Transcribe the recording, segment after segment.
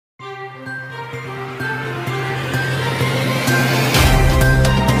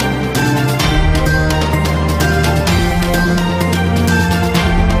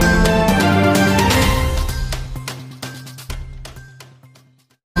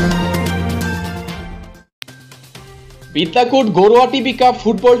বিদ্যাকুট ঘরোয়া TV cup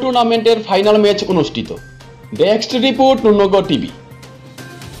football টুর্নামেন্টের final match অনুষ্ঠিত। Next report Nurnagar TV.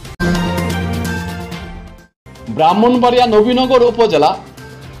 Brahmanbaria Nabinagar উপজেলা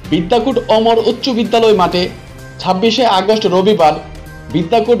বিদ্যাকুট অমর উচ্চ বিদ্যালয় মাঠে 26শে আগস্ট রবিবার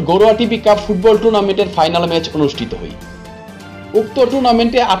বিদ্যাকুট ঘরোয়া টিভি কাপ ফুটবল টুর্নামেন্টের ফাইনাল ম্যাচ অনুষ্ঠিত হয়। উক্ত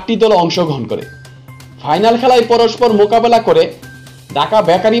টুর্নামেন্টে 8টি দল অংশগ্রহণ করে। ফাইনাল খেলায় পরস্পর মোকাবেলা করে ঢাকা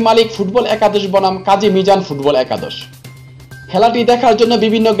বেকারি মালিক ফুটবল একাদশ বনাম কাজী মিজান ফুটবল একাদশ। খেলাটি দেখার জন্য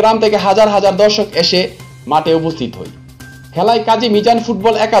বিভিন্ন গ্রাম থেকে হাজার হাজার দর্শক এসে মাঠে উপস্থিত হয়। খেলায় কাজী মিজান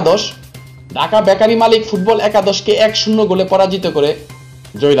ফুটবল একাদশ ঢাকা বেকারি মালিক ফুটবল একাদশকে 1-0 গোলে পরাজিত করে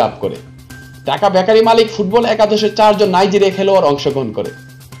জয়লাভ করে। ঢাকা বেকারি মালিক ফুটবল একাদশের 4 জন নাইজেরিয়া খেলোয়াড় অংশগ্রহণ করে।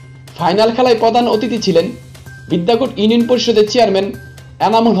 ফাইনাল খেলায় প্রধান অতিথি ছিলেন বিদ্যাকুট ইউনিয়ন পরিষদের চেয়ারম্যান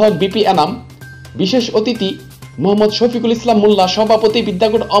এনামুল হক বিপি এনাম, বিশেষ অতিথি মোহাম্মদ শফিকুল ইসলাম মোল্লা, সভাপতি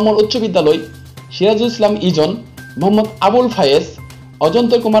বিদ্যাকুট অমর উচ্চ বিদ্যালয় সিরাজুল ইসলাম ইজন, মোহাম্মদ আবুল ফায়েজ,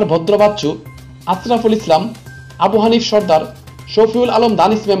 অজন্ত কুমার ভদ্রবাচ্চু, আশরাফুল ইসলাম, আবু হানিফ সর্দার, শফিউল আলম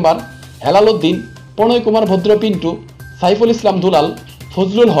দানিশ মেম্বার, হেলাল উদ্দিন, প্রণয় কুমার ভদ্র পিন্টু, সাইফুল ইসলাম দুলাল,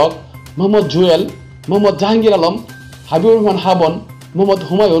 ফজলুল হক, মোহাম্মদ জুয়েল, মোহাম্মদ জাহাঙ্গীর আলম, হাবিবুর রহমান হাবন, মোহাম্মদ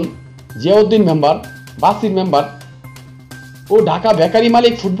হুমায়ুন, জিয়াউদ্দিন মেম্বার, বাসির মেম্বার ও ঢাকা বেকারি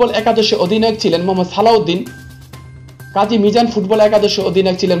মালিক ফুটবল একাদশের অধিনায়ক ছিলেন মোহাম্মদ সালাউদ্দিন। কাজী মিজান ফুটবল একাদশের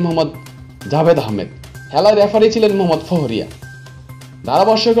অধিনায়ক ছিলেন মোহাম্মদ জাভেদ আহমেদ। খেলার রেফারি ছিলেন মোহাম্মদ ফহরিয়া।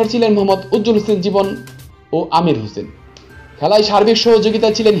 ধারাভাষ্যকার ছিলেন মোহাম্মদ উজ্জ্বল হোসেন জীবন ও আমির হোসেন। খেলায় সার্বিক সহযোগিতা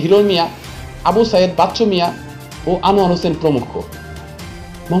ছিলেন হিরোর মিয়া, আবু সাইদ, বাচ্চু মিয়া ও আনোয়ার হোসেন প্রমুখ।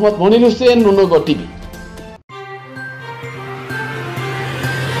 মোহাম্মদ মনির হোসেন, নুরনগর টিভি।